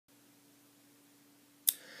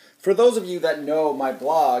For those of you that know my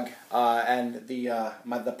blog and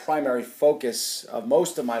the primary focus of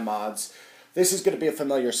most of my mods, this is going to be a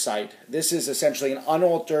familiar sight. This is essentially an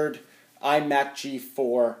unaltered iMac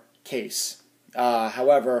G4 case.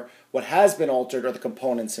 However, what has been altered are the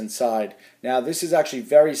components inside. Now, this is actually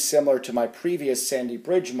very similar to my previous Sandy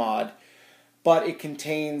Bridge mod, but it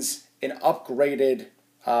contains an upgraded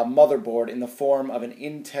motherboard in the form of an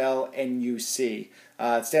Intel NUC.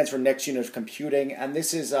 It stands for Next Unit of Computing, and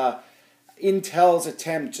this is Intel's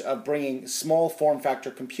attempt of bringing small form factor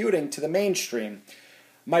computing to the mainstream.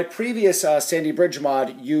 My previous Sandy Bridge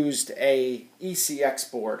mod used a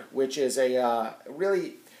ECX board, which is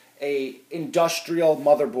really a industrial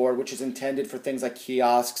motherboard, which is intended for things like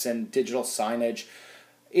kiosks and digital signage.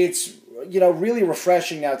 It's really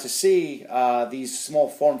refreshing now to see these small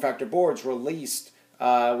form factor boards released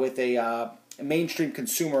with a mainstream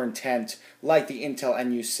consumer intent like the Intel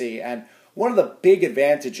NUC. And one of the big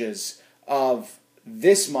advantages of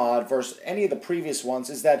this mod versus any of the previous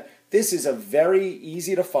ones is that this is a very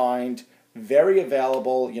easy to find, very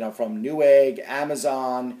available, from Newegg,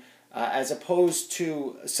 Amazon, as opposed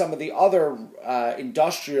to some of the other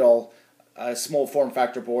industrial small form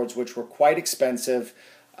factor boards, which were quite expensive.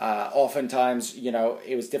 Oftentimes,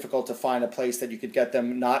 it was difficult to find a place that you could get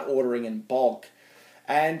them not ordering in bulk.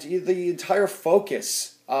 And the entire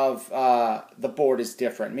focus of the board is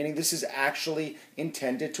different, meaning this is actually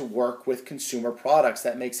intended to work with consumer products.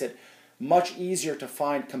 That makes it much easier to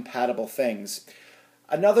find compatible things.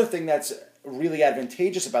 Another thing that's really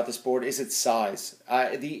advantageous about this board is its size.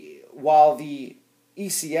 While the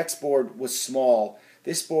ECX board was small,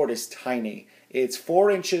 this board is tiny. It's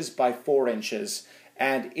 4 inches by 4 inches,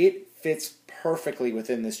 and it fits perfectly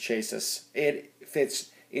within this chassis. It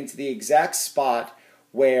fits into the exact spot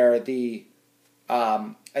where the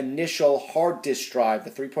initial hard disk drive,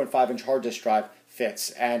 the 3.5-inch hard disk drive,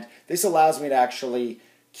 fits. And this allows me to actually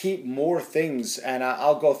keep more things, and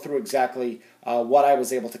I'll go through exactly what I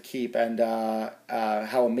was able to keep and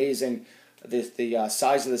how amazing the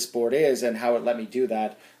size of this board is and how it let me do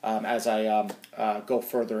that as I go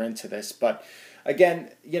further into this. But again,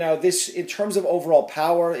 this, in terms of overall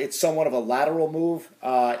power, it's somewhat of a lateral move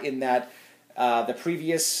in that the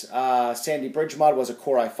previous Sandy Bridge mod was a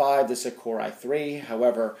Core i5, this is a Core i3.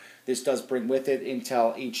 However, this does bring with it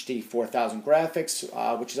Intel HD 4000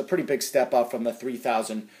 graphics, which is a pretty big step up from the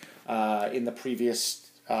 3000 in the previous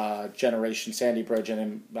generation Sandy Bridge and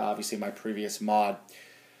in, obviously, my previous mod.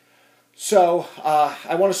 So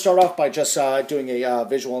I want to start off by just doing a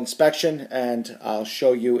visual inspection, and I'll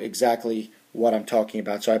show you exactly what I'm talking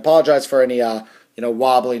about. So I apologize for any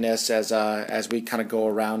wobbliness as we kind of go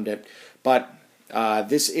around it. But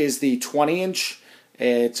this is the 20-inch.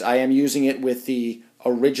 I am using it with the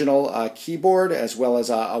original keyboard as well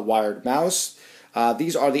as a wired mouse.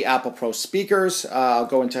 These are the Apple Pro speakers. I'll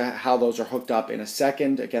go into how those are hooked up in a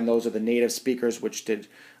second. Again, those are the native speakers which did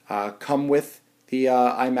come with the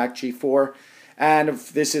iMac G4. And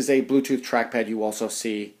this is a Bluetooth trackpad you also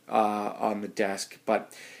see on the desk.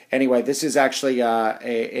 But anyway, this is actually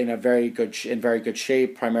in very good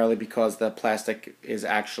shape, primarily because the plastic is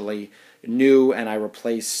actually new, and I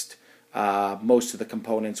replaced most of the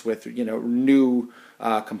components with new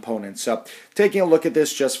components. So taking a look at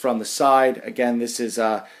this just from the side, again, this is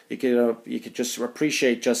you could just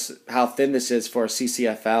appreciate just how thin this is for a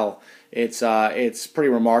CCFL. It's pretty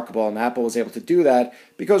remarkable, and Apple was able to do that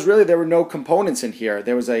because really there were no components in here.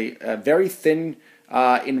 There was a very thin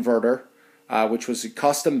inverter, which was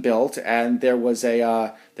custom built, and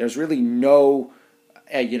there's really no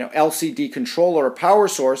LCD controller or power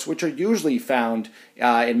source, which are usually found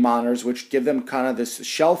in monitors, which give them kind of this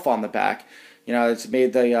shelf on the back. It's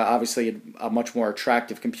made obviously a much more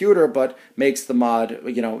attractive computer, but makes the mod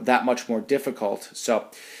that much more difficult. So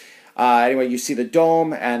anyway, you see the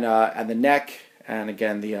dome and the neck, and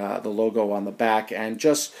again the logo on the back, and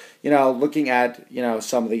just looking at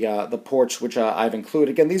some of the ports which I've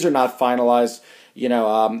included. Again, these are not finalized. They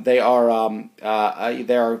are.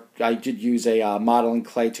 I did use a modeling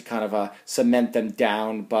clay to kind of cement them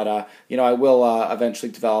down, but I will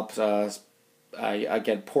eventually develop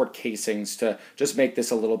again port casings to just make this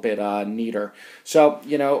a little bit neater. So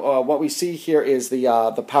what we see here is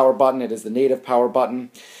the power button. It is the native power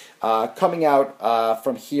button. Coming out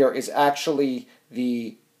from here is actually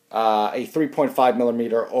a 3.5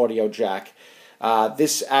 millimeter audio jack.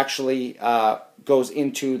 This actually goes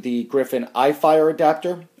into the Griffin iFire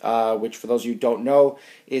adapter, which for those of you who don't know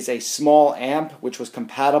is a small amp which was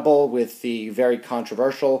compatible with the very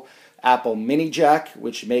controversial Apple Mini Jack,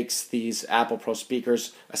 which makes these Apple Pro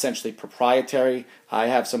speakers essentially proprietary. I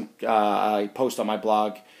have some I post on my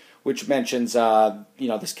blog which mentions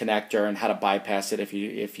this connector and how to bypass it if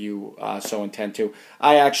you so intend to.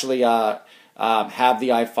 I actually have the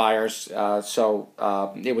iFires, so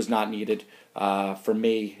it was not needed for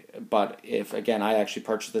me. But if again, I actually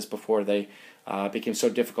purchased this before they became so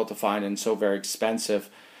difficult to find and so very expensive.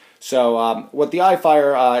 So what the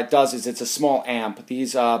iFire does is it's a small amp.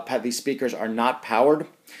 These speakers are not powered,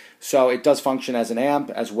 so it does function as an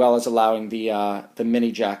amp as well as allowing the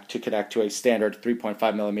mini jack to connect to a standard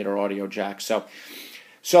 3.5mm audio jack.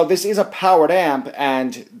 So this is a powered amp,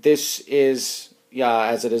 and this is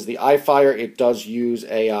as it is the iFire. It does use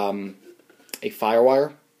a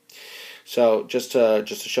FireWire. So just to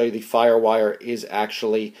show you, the FireWire is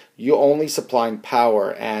actually you only supplying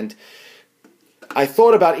power, and I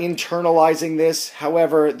thought about internalizing this.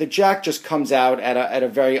 However, the jack just comes out at a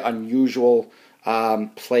very unusual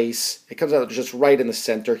place. It comes out just right in the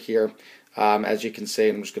center here, as you can see.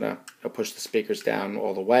 I'm just going to push the speakers down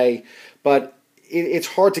all the way. But it's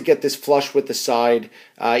hard to get this flush with the side.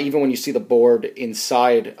 Even when you see the board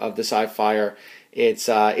inside of this iFire, it's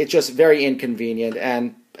just very inconvenient.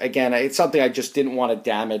 And again, it's something I just didn't want to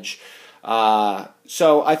damage.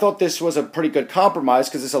 So I thought this was a pretty good compromise,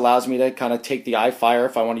 because this allows me to kind of take the iFire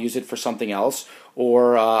if I want to use it for something else,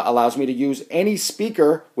 or allows me to use any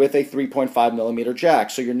speaker with a 3.5mm jack.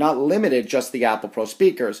 So you're not limited just the Apple Pro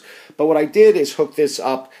speakers. But what I did is hook this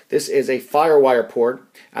up. This is a FireWire port,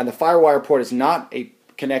 and the FireWire port is not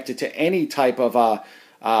connected to any type of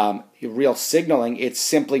real signaling. It's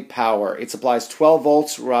simply power. It supplies 12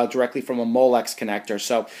 volts directly from a Molex connector.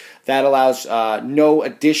 So that allows no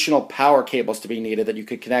additional power cables to be needed, that you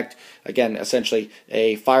could connect, again, essentially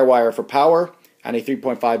a FireWire for power and a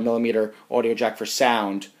 3.5mm audio jack for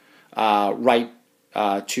sound right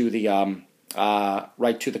to the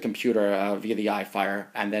computer via the iFire,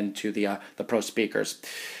 and then to the Pro speakers.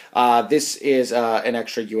 This is an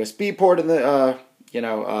extra USB port in the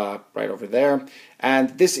right over there, and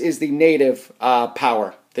this is the native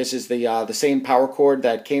power. This is the same power cord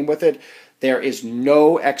that came with it. There is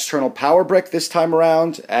no external power brick this time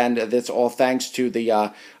around, and that's all thanks to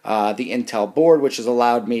the Intel board, which has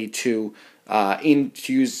allowed me to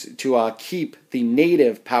keep the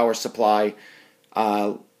native power supply,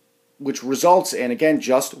 which results in, again,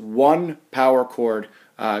 just one power cord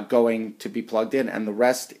going to be plugged in, and the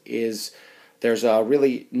rest is there's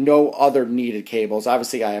really no other needed cables.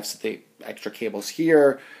 Obviously, I have the extra cables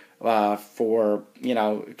here for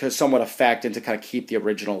to somewhat affect and to kind of keep the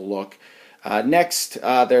original look. Next,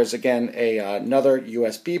 there's again another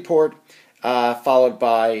USB port, followed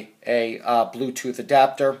by a Bluetooth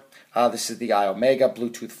adapter. This is the iOmega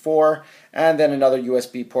Bluetooth 4, and then another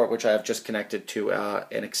USB port which I have just connected to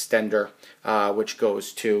an extender, which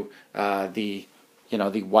goes to the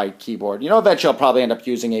white keyboard. Eventually I'll probably end up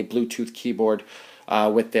using a Bluetooth keyboard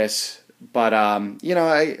with this, but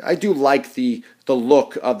I do like the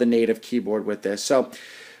look of the native keyboard with this. So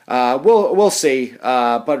we'll see.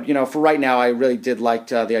 But for right now, I really did like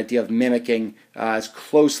the idea of mimicking as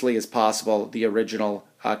closely as possible the original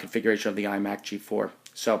configuration of the iMac G4.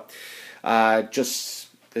 So this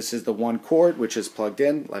is the one cord which is plugged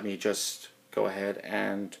in. Let me just go ahead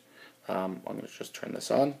and I'm going to just turn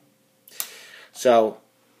this on. So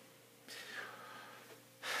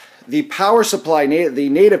the power supply, the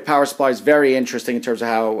native power supply, is very interesting in terms of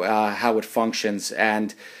how it functions,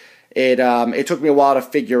 and it took me a while to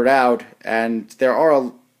figure it out, and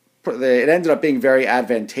it ended up being very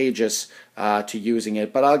advantageous to using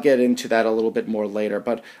it, but I'll get into that a little bit more later.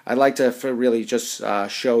 But I'd like to really just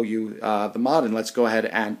show you the mod, and let's go ahead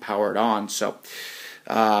and power it on. So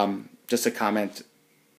just a comment